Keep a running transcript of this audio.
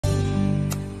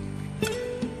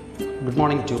Good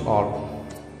morning to all.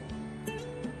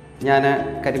 ഞാൻ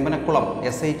കരിമ്പനക്കുളം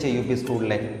SH UP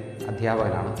സ്കൂളിലെ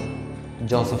അധ്യാപകനാണ്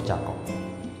ജോസഫ് ചാക്കോ.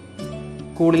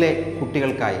 സ്കൂളിലെ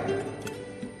കുട്ടികൾക്കായി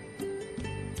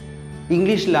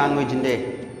ഇംഗ്ലീഷ് ലാംഗ്വേജിൻ്റെ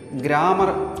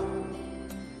ഗ്രാമർ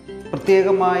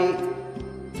പ്രത്യേകമായി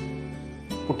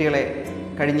കുട്ടികളെ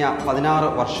കഴിഞ്ഞ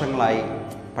 16 വർഷങ്ങളായി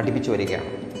പഠിപ്പിച്ചു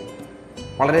വരികയാണ്.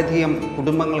 വളരെയധികം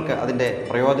കുടുംബങ്ങൾക്ക് അതിൻ്റെ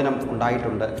പ്രയോജനം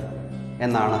ഉണ്ടായിട്ടുണ്ട്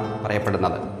എന്നാണ്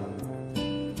പറയപ്പെടുന്നത്.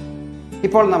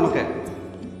 ഇപ്പോൾ നമുക്ക്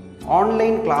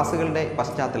ഓൺലൈൻ ക്ലാസ്സുകളുടെ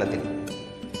പശ്ചാത്തലത്തിൽ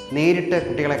നേരിട്ട്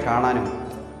കുട്ടികളെ കാണാനും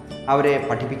അവരെ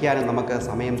പഠിപ്പിക്കാനും നമുക്ക്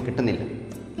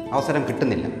അവസരം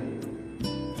കിട്ടുന്നില്ല.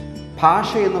 ഭാഷ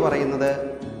എന്ന് പറയുന്നത്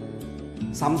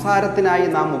സംസാരത്തിനായി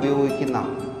നാം ഉപയോഗിക്കുന്ന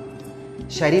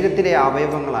ശരീരത്തിലെ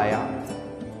അവയവങ്ങളായ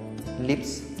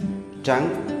lips,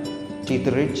 tongue,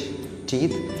 teeth ridge,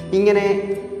 teeth, ഇങ്ങനെ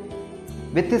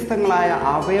വ്യത്യസ്തങ്ങളായ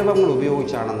അവയവങ്ങൾ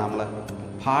ഉപയോഗിച്ചാണ് നമ്മൾ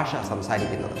ഭാഷ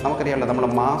സംസാരിക്കുന്നത്. നമുക്കറിയാമല്ലോ, നമ്മൾ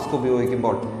മാസ്ക്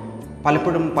ഉപയോഗിക്കുമ്പോൾ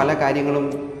പലപ്പോഴും പല കാര്യങ്ങളും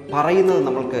പറയുന്നത്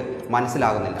നമ്മൾക്ക്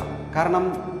മനസ്സിലാകുന്നില്ല. കാരണം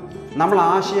നമ്മൾ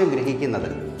ആശയം ഗ്രഹിക്കുന്നത്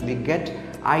we get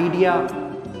idea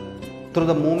through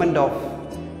the movement of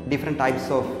different types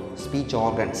of speech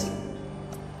organs,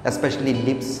 especially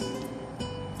lips,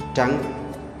 tongue,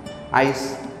 ice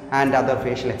and other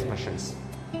facial expressions.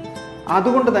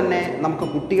 അതുകൊണ്ട് തന്നെ നമുക്ക്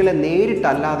കുട്ടികളെ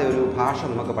നേരിട്ടല്ലാതെ ഒരു ഭാഷ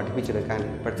നമുക്ക് പഠിപ്പിച്ചെടുക്കാൻ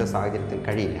ഇപ്പോഴത്തെ സാഹചര്യത്തിൽ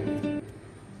കഴിയില്ല.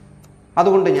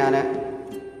 അതുകൊണ്ട് ഞാൻ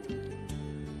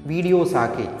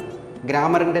വീഡിയോസാക്കി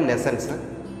ഗ്രാമറിൻ്റെ ലെസൺസ്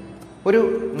ഒരു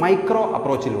മൈക്രോ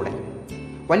അപ്രോച്ചിലൂടെ,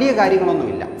 വലിയ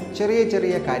കാര്യങ്ങളൊന്നുമില്ല, ചെറിയ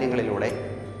ചെറിയ കാര്യങ്ങളിലൂടെ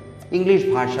ഇംഗ്ലീഷ്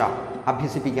ഭാഷ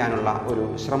അഭ്യസിപ്പിക്കാനുള്ള ഒരു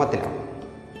ശ്രമത്തിലാണ്.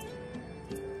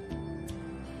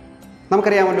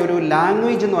 നമുക്കറിയാമല്ലോ, ഒരു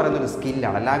ലാംഗ്വേജ് എന്ന് പറയുന്നൊരു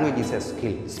സ്കില്ലാണ്. Language is A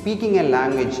skill. Speaking A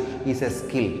language is A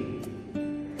skill.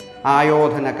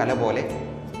 ആയോധന കല പോലെ,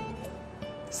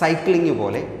 സൈക്ലിംഗ്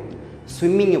പോലെ,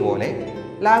 സ്വിമ്മിങ് പോലെ,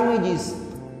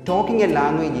 talking a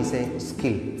language is a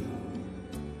skill.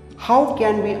 How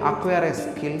can we acquire a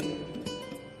skill?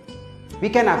 We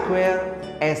can acquire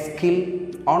a skill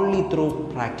only through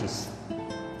practice.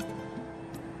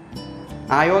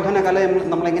 ആയോധന കല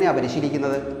നമ്മളെങ്ങനെയാണ്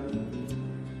പരിശീലിക്കുന്നത്?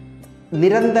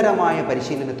 നിരന്തരമായ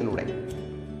പരിശീലനത്തിലൂടെ,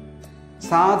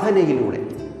 സാധനയിലൂടെ.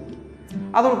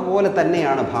 അതുപോലെ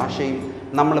തന്നെയാണ് ഭാഷയും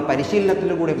നമ്മൾ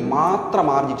പരിശീലനത്തിലൂടെ മാത്രം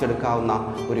ആർജിച്ചെടുക്കാവുന്ന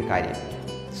ഒരു കാര്യം.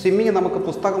 സ്വിമ്മിങ് നമുക്ക്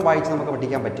പുസ്തകം വായിച്ച് നമുക്ക്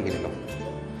പഠിക്കാൻ പറ്റുകയില്ലല്ലോ.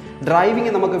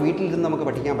 ഡ്രൈവിങ് നമുക്ക് വീട്ടിലിരുന്ന് നമുക്ക്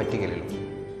പഠിക്കാൻ പറ്റുകയില്ലല്ലോ.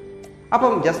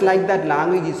 അപ്പം just like that,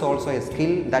 language is also A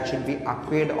skill that should be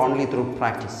acquired only through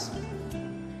practice.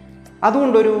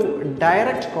 അതുകൊണ്ടൊരു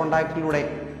ഡയറക്റ്റ് കോണ്ടാക്റ്റിലൂടെ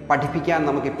പഠിപ്പിക്കാൻ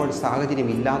നമുക്കിപ്പോൾ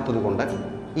സാഹചര്യമില്ലാത്തതുകൊണ്ട്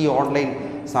ഈ ഓൺലൈൻ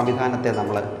സംവിധാനത്തെ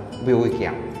നമ്മൾ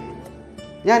ഉപയോഗിക്കുകയാണ്.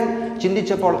 ഞാൻ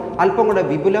ചിന്തിച്ചപ്പോൾ അല്പം കൂടെ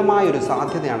വിപുലമായൊരു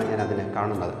സാധ്യതയാണ് ഞാൻ അതിന്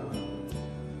കാണുന്നത്.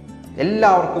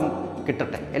 എല്ലാവർക്കും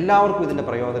കിട്ടട്ടെ, എല്ലാവർക്കും ഇതിൻ്റെ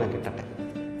പ്രയോജനം കിട്ടട്ടെ.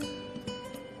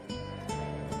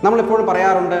 നമ്മളെപ്പോഴും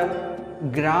പറയാറുണ്ട്,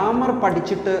 ഗ്രാമർ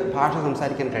പഠിച്ചിട്ട് ഭാഷ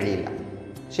സംസാരിക്കാൻ കഴിയില്ല.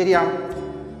 ശരിയാണ്.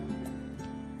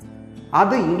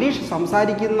 അത് ഇംഗ്ലീഷ്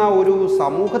സംസാരിക്കുന്ന ഒരു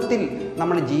സമൂഹത്തിൽ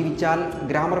നമ്മൾ ജീവിച്ചാൽ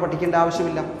ഗ്രാമർ പഠിക്കേണ്ട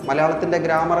ആവശ്യമില്ല. മലയാളത്തിൻ്റെ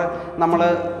ഗ്രാമർ നമ്മൾ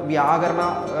വ്യാകരണ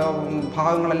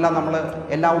ഭാഗങ്ങളെല്ലാം നമ്മൾ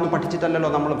എല്ലാം ഒന്നും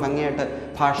പഠിച്ചിട്ടല്ലല്ലോ നമ്മൾ ഭംഗിയായിട്ട്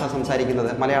ഭാഷ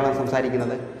സംസാരിക്കുന്നത്, മലയാളം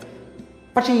സംസാരിക്കുന്നത്.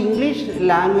 പക്ഷേ ഇംഗ്ലീഷ്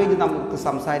ലാംഗ്വേജ് നമുക്ക്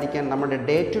സംസാരിക്കാൻ നമ്മുടെ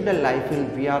ഡേ ടു ഡേ ലൈഫിൽ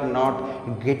V are not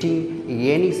getting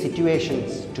any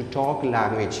situations to talk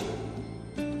language.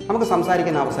 നമുക്ക്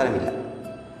സംസാരിക്കാൻ അവസരമില്ല.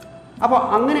 അപ്പോൾ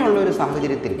അങ്ങനെയുള്ള ഒരു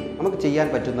സാഹചര്യത്തിൽ നമുക്ക് ചെയ്യാൻ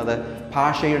പറ്റുന്നത്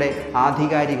ഭാഷയുടെ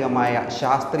ആധികാരികമായ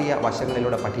ശാസ്ത്രീയ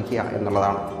വശങ്ങളിലൂടെ പഠിക്കുക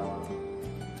എന്നുള്ളതാണ്.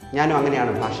 ഞാനും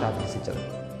അങ്ങനെയാണ് ഭാഷ അഭ്യസിച്ചത്.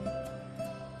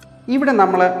 ഇവിടെ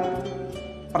നമ്മൾ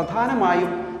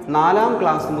പ്രധാനമായും 4ാം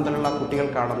ക്ലാസ് മുതലുള്ള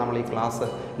കുട്ടികൾക്കാണ് നമ്മൾ ഈ ക്ലാസ്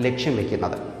ലക്ഷ്യം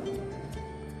വയ്ക്കുന്നത്.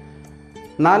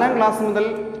 4ാം ക്ലാസ് മുതൽ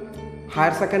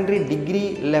ഹയർ സെക്കൻഡറി, ഡിഗ്രി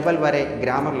ലെവൽ വരെ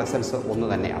ഗ്രാമർ ലെസൺസ് ഒന്ന്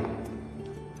തന്നെയാണ്.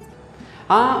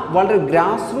 ആ വളരെ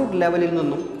ഗ്രാസ് റൂട്ട് ലെവലിൽ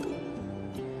നിന്നും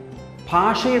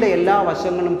ഭാഷയുടെ എല്ലാ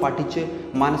വശങ്ങളും പഠിച്ച്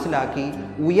മനസ്സിലാക്കി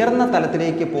ഉയർന്ന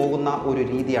തലത്തിലേക്ക് പോകുന്ന ഒരു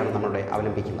രീതിയാണ് നമ്മളിവിടെ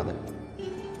അവലംബിക്കുന്നത്.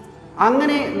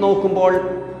 അങ്ങനെ നോക്കുമ്പോൾ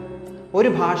ഒരു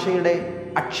ഭാഷയുടെ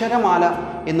അക്ഷരമാല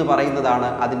എന്ന് പറയുന്നതാണ്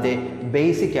അതിൻ്റെ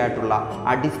ബേസിക് ആയിട്ടുള്ള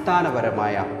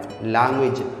അടിസ്ഥാനപരമായ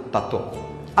ലാംഗ്വേജ് തത്വം.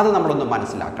 അത് നമ്മളൊന്ന്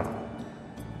മനസ്സിലാക്കണം.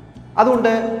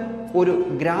 അതുകൊണ്ട് ഒരു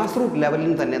ഗ്രാസ് റൂട്ട്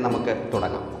ലെവലിൽ തന്നെ നമുക്ക്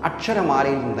തുടങ്ങാം,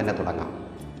 അക്ഷരമാലയിൽ നിന്ന് തന്നെ തുടങ്ങാം.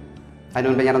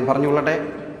 അതിനുമുൻപ് ഞാനത് പറഞ്ഞുകൊള്ളട്ടെ,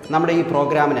 നമ്മുടെ ഈ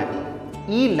പ്രോഗ്രാമിന്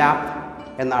ലാപ്പ്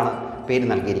എന്നാണ് പേര്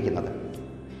നൽകിയിരിക്കുന്നത്.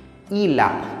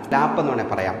 ലാപ്പ് എന്ന് വേണേൽ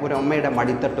പറയാം. ഒരു അമ്മയുടെ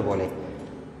മടിത്തട്ട് പോലെ,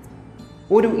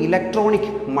 ഒരു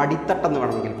ഇലക്ട്രോണിക് മടിത്തട്ടെന്ന്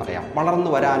വേണമെങ്കിൽ പറയാം. വളർന്നു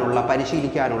വരാനുള്ള,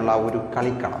 പരിശീലിക്കാനുള്ള ഒരു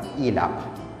കളിക്കളം ലാപ്പ്.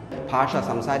 ഭാഷ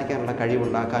സംസാരിക്കാനുള്ള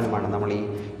കഴിവുണ്ടാക്കാനുമാണ് നമ്മൾ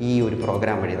ഈ ഒരു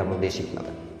പ്രോഗ്രാം വഴി നമ്മൾ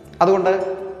ഉദ്ദേശിക്കുന്നത്. അതുകൊണ്ട്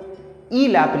ഈ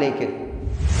ലാപ്പിലേക്ക്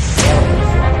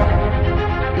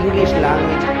English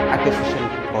Language Acquisition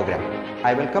Program.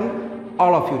 I welcome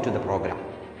all of you to the program.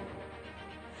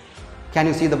 Can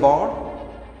you see the board?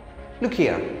 Look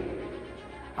here.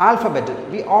 Alphabet.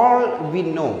 We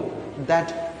know that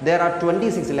there are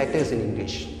 26 letters in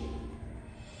English.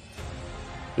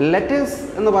 Letters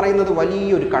എന്ന് പറയുന്നത്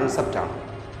വലിയൊരു കൺസെപ്റ്റാണ്.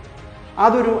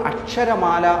 അതൊരു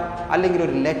അക്ഷരമാല അല്ലെങ്കിൽ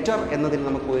ഒരു ലെറ്റർ എന്നതിൽ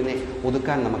നമുക്ക് ഇതിനെ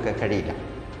ഒതുക്കാൻ നമുക്ക് കഴിയില്ല.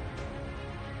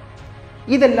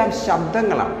 ഇതെല്ലാം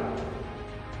ശബ്ദങ്ങളാണ്.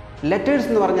 ലെറ്റേഴ്സ്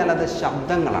എന്ന് പറഞ്ഞാൽ അത്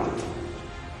ശബ്ദങ്ങളാണ്.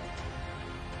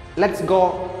 Let's go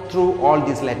through all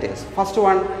these letters. First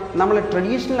one, നമ്മൾ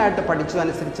ട്രഡീഷണൽ ആയിട്ട്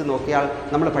പഠിച്ചതനുസരിച്ച് നോക്കിയാൽ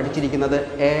നമ്മൾ പഠിച്ചിരിക്കുന്നത്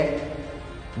A,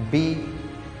 B,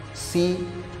 C,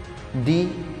 D,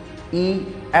 E,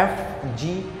 F,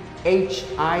 G, H,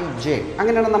 I, J.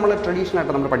 അങ്ങനെയാണ് നമ്മൾ ട്രഡീഷണൽ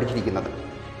ആയിട്ട് നമ്മൾ പഠിച്ചിരിക്കുന്നത്.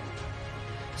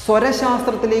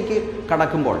 സ്വരശാസ്ത്രത്തിലേക്ക്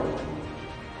കടക്കുമ്പോൾ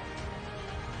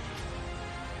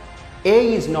A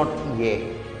is not A,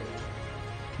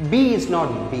 B is not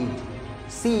B,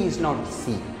 C is not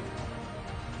C.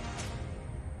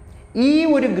 ഈ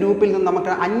ഒരു ഗ്രൂപ്പിൽ നിന്ന്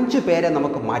നമുക്ക് 5 പേരെ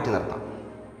നമുക്ക് മാറ്റി നിർത്താം.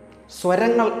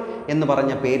 സ്വരങ്ങൾ എന്ന്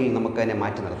പറഞ്ഞ പേരിൽ നമുക്ക് അതിനെ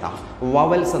മാറ്റി നിർത്താം.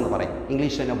 വവൽസ് എന്ന് പറയും.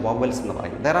 ഇംഗ്ലീഷ് തന്നെ വവൽസ് എന്ന്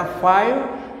പറയും. There are 5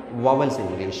 vowels in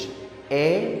English. A,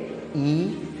 E,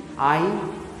 I,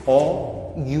 O,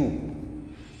 U.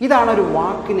 ഇതാണ് ഒരു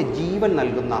വാക്കിന് ജീവൻ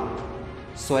നൽകുന്ന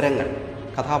സ്വരങ്ങൾ,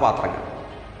 കഥാപാത്രങ്ങൾ.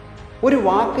 ഒരു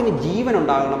വാക്കിന് ജീവൻ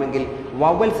ഉണ്ടാകണമെങ്കിൽ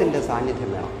വവൽസിൻ്റെ സാന്നിധ്യം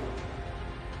വേണം.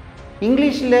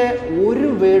 ഇംഗ്ലീഷിലെ ഒരു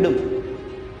വേർഡും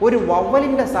ഒരു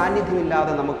വവലിൻ്റെ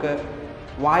സാന്നിധ്യമില്ലാതെ നമുക്ക്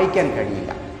വായിക്കാൻ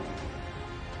കഴിയില്ല.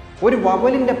 ഒരു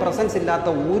വവലിൻ്റെ പ്രസൻസ് ഇല്ലാത്ത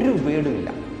ഒരു വേർഡുമില്ല.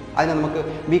 അതിനെ നമുക്ക്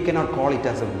we cannot call it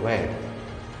as A word.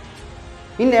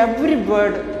 In every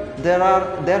word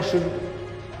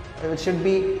there should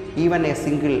be even a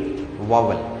single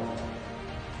vowel.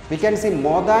 We can see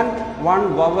more than one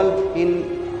vowel in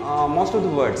most of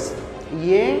the words.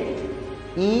 A,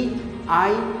 E,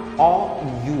 I, O,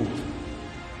 U.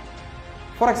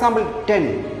 For example, 10,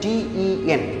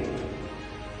 T-E-N.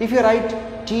 If you write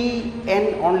T-N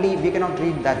only, we cannot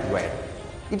read that word.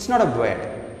 It's not a word.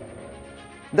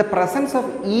 The presence of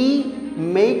E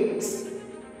makes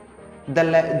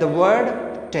the word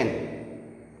 10.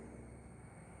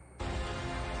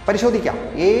 പരിശോധിക്കാം,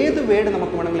 ഏത് word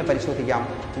നമുക്ക് വേണമെങ്കിലും പരിശോധിക്കാം.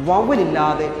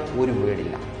 വവലില്ലാതെ ഒരു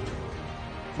വേർഡില്ല.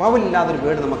 വവലില്ലാതെ ഒരു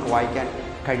word നമുക്ക് വായിക്കാൻ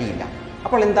കഴിയില്ല.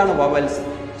 അപ്പോൾ എന്താണ് വവൽസ്?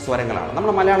 സ്വരങ്ങളാണ്.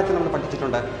 നമ്മൾ മലയാളത്തിൽ നമ്മൾ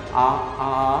പഠിച്ചിട്ടുണ്ട്. ആ, ആ,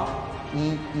 ഇ,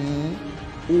 ഈ,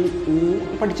 ഉ, ഊ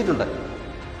പഠിച്ചിട്ടുണ്ട്.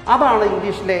 അതാണ്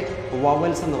ഇംഗ്ലീഷിലെ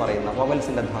വവൽസ് എന്ന് പറയുന്ന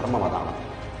വവൽസിൻ്റെ ധർമ്മം അതാണ്.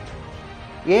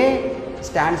 എ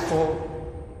സ്റ്റാൻഡ്സ് ഫോർ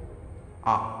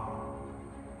ആ,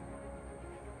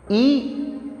 E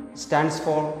stands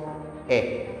for A,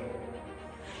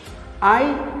 I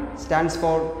stands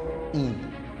for E,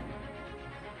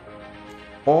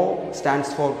 O stands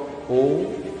for O,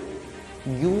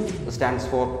 U stands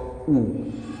for U.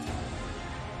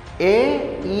 A,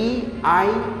 E, I,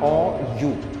 O,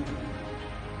 U.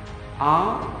 A,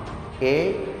 A,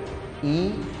 E,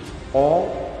 O,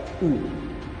 U.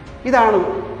 ഇതാണ്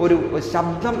ഒരു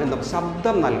ശബ്ദം എന്ന്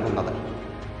ശബ്ദം നൽകുന്നത്.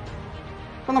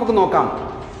 അപ്പം നമുക്ക് നോക്കാം.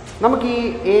 നമുക്ക് ഈ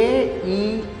A, E,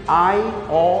 I,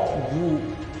 O, U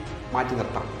മാറ്റി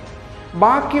നിർത്താം.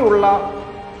 ബാക്കിയുള്ള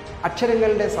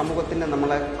അക്ഷരങ്ങളുടെ സമൂഹത്തിൻ്റെ നമ്മൾ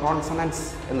കോൺസണൻസ്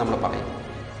എന്ന് നമ്മൾ പറയും.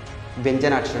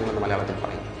 വ്യഞ്ജനാക്ഷരങ്ങൾ എന്ന് മലയാളത്തിൽ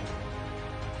പറയും.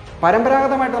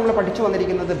 പരമ്പരാഗതമായിട്ട് നമ്മൾ പഠിച്ചു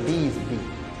വന്നിരിക്കുന്നത് ബി ഈസ് ബി.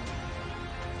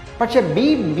 പക്ഷെ ബി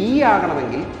ബി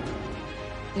ആകണമെങ്കിൽ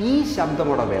ഈ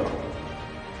ശബ്ദമോടെ വേണം.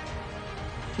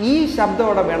 ഈ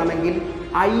ശബ്ദമോടെ വേണമെങ്കിൽ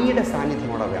ഐയുടെ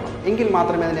സാന്നിധ്യമോടെ വേണം. എങ്കിൽ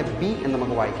മാത്രമേ അതിനെ ബി എന്ന്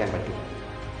നമുക്ക് വായിക്കാൻ പറ്റൂ.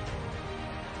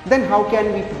 Then how can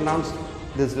we pronounce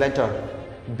this letter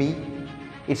B?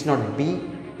 It's not B,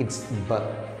 it's B.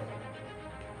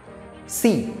 C,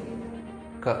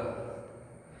 K.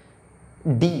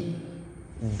 D,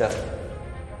 D.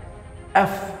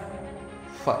 F,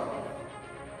 F.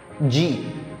 G,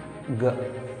 G.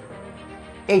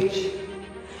 H,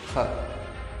 H.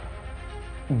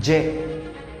 J,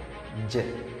 J.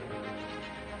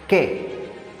 K,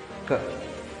 K.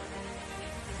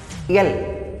 L,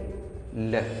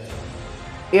 L,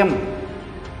 M,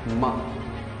 M,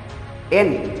 N,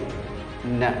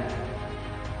 N,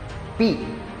 P,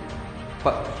 P,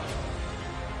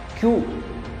 Q,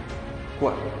 Q,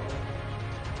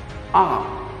 R,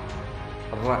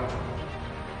 R,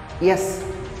 S,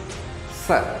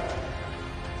 S,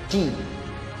 T,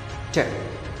 T,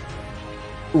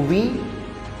 V,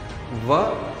 V.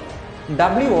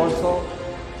 W also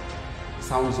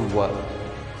sounds V,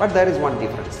 but there is one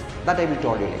difference. That I will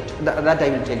tell you later. That I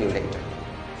will tell you later.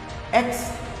 X,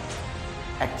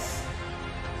 X,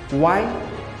 Y,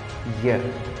 Y,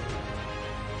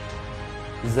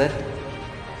 Z,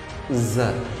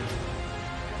 Z.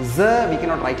 Z we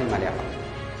cannot write in Malayalam.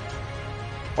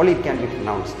 Only it can be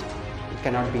pronounced. It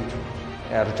cannot be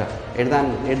written.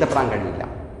 എഴുതപ്പെടാൻ കഴിയില്ല.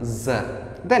 Z.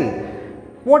 Then,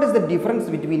 what is the difference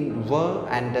between V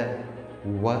and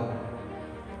V?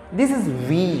 This is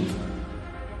V.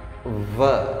 V.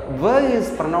 V is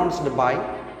pronounced by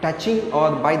touching or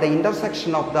by the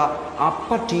intersection of the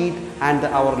upper teeth and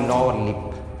our lower lip.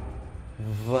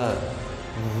 V.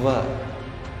 V.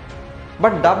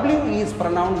 But W is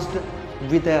pronounced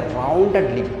with a rounded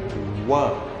lip. V.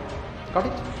 Got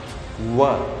it? V.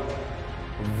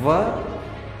 V.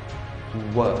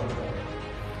 V.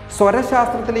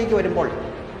 സ്വരശാസ്ത്രത്തിലേക്ക് വരുമ്പോൾ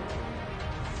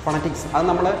phonetics അത്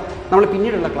നമ്മൾ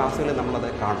പിന്നീടുള്ള ക്ലാസ്സുകളിൽ നമ്മളത്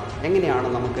കാണും. എങ്ങനെയാണ്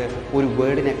നമുക്ക് ഒരു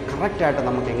വേർഡിനെ കറക്റ്റായിട്ട്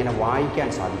നമുക്ക് എങ്ങനെ വായിക്കാൻ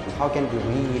സാധിക്കും? How can we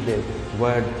read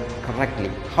word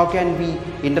correctly? How can we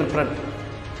interpret?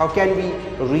 How can we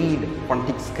read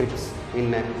phonetic scripts in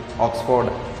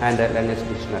Oxford and learners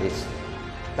dictionaries?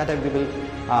 That we will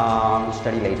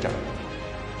study later.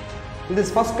 In this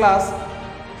first class,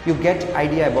 you get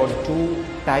idea about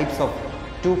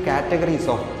two categories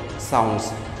of sounds.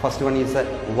 First one is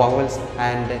vowels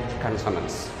and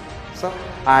consonants. So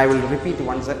I will repeat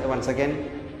once again.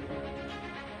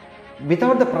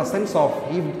 Without the presence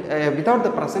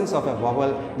of a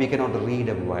vowel, we cannot read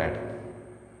a word.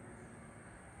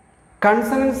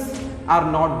 Consonants are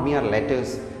not mere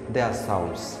letters; they are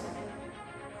sounds.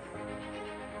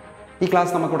 ഈ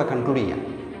class നമുക്കിവിടെ conclude ചെയ്യാം.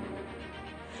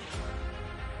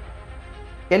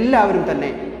 എല്ലാവരും തന്നെ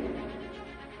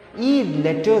ഈ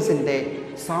ലെറ്റേഴ്സിൻ്റെ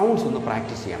sounds ഒന്ന്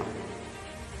practice ചെയ്യണം.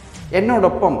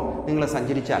 എന്നോടൊപ്പം നിങ്ങൾ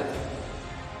സഞ്ചരിച്ചാൽ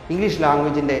ഇംഗ്ലീഷ്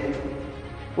ലാംഗ്വേജിൻ്റെ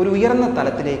ഒരു ഉയർന്ന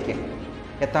തലത്തിലേക്ക്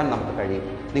എത്താൻ നമുക്ക് കഴിയും.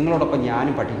 നിങ്ങളോടൊപ്പം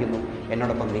ഞാനും പഠിക്കുന്നു,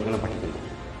 എന്നോടൊപ്പം നിങ്ങളും പഠിക്കുന്നു.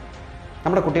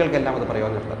 നമ്മുടെ കുട്ടികൾക്കെല്ലാം അത്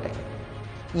പ്രയോജനപ്പെടട്ടെ.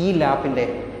 ഈ ലാപ്പിൻ്റെ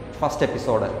ഫസ്റ്റ്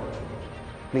എപ്പിസോഡ്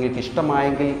നിങ്ങൾക്ക്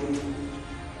ഇഷ്ടമായെങ്കിൽ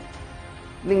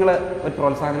നിങ്ങൾ ഒരു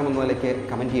പ്രോത്സാഹനം എന്ന നിലയ്ക്ക്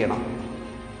കമൻറ്റ് ചെയ്യണം.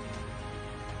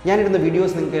 ഞാനിടുന്ന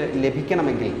വീഡിയോസ് നിങ്ങൾക്ക്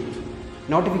ലഭിക്കണമെങ്കിൽ,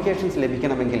 നോട്ടിഫിക്കേഷൻസ്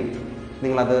ലഭിക്കണമെങ്കിൽ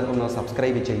നിങ്ങളത് ഒന്ന്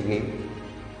സബ്സ്ക്രൈബ് ചെയ്യുകയും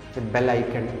ബെൽ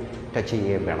ഐക്കൺ ടച്ച്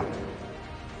ചെയ്യുകയും വേണം.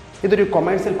 ഇതൊരു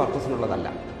കൊമേഴ്സ്യൽ പർപ്പസിനുള്ളതല്ല.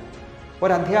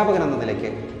 ഒരു അധ്യാപകൻ എന്ന നിലയ്ക്ക്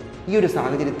ഈ ഒരു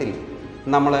സാഹചര്യത്തിൽ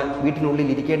നമ്മൾ വീട്ടിനുള്ളിൽ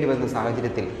ഇരിക്കേണ്ടി വരുന്ന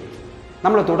സാഹചര്യത്തിൽ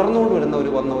നമ്മൾ തുടർന്നുകൊണ്ട്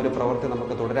വരുന്ന ഒരു പ്രവൃത്തി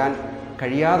നമുക്ക് തുടരാൻ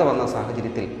കഴിയാതെ വന്ന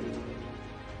സാഹചര്യത്തിൽ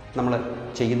നമ്മൾ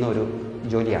ചെയ്യുന്ന ഒരു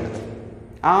ജോലിയാണിത്.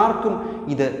 ആർക്കും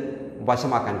ഇത്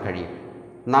വശമാക്കാൻ കഴിയും.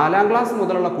 4ാം ക്ലാസ്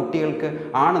മുതലുള്ള കുട്ടികൾക്ക്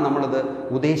ആണ് നമ്മളത്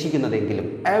ഉദ്ദേശിക്കുന്നതെങ്കിലും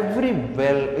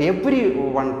every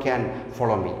one can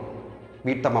follow me.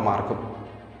 വീട്ടമ്മമാർക്കും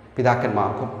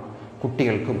പിതാക്കന്മാർക്കും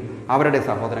കുട്ടികൾക്കും അവരുടെ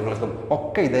സഹോദരങ്ങൾക്കും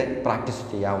ഒക്കെ ഇത് പ്രാക്ടീസ്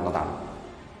ചെയ്യാവുന്നതാണ്.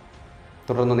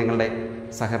 തുടർന്ന് നിങ്ങളുടെ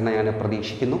സഹകരണം ഞാൻ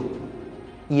പ്രതീക്ഷിക്കുന്നു.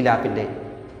 ഈ ലാപ്പിൻ്റെ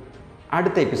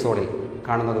അടുത്ത എപ്പിസോഡിൽ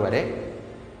കാണുന്നത് വരെ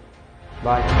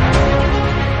ബൈ.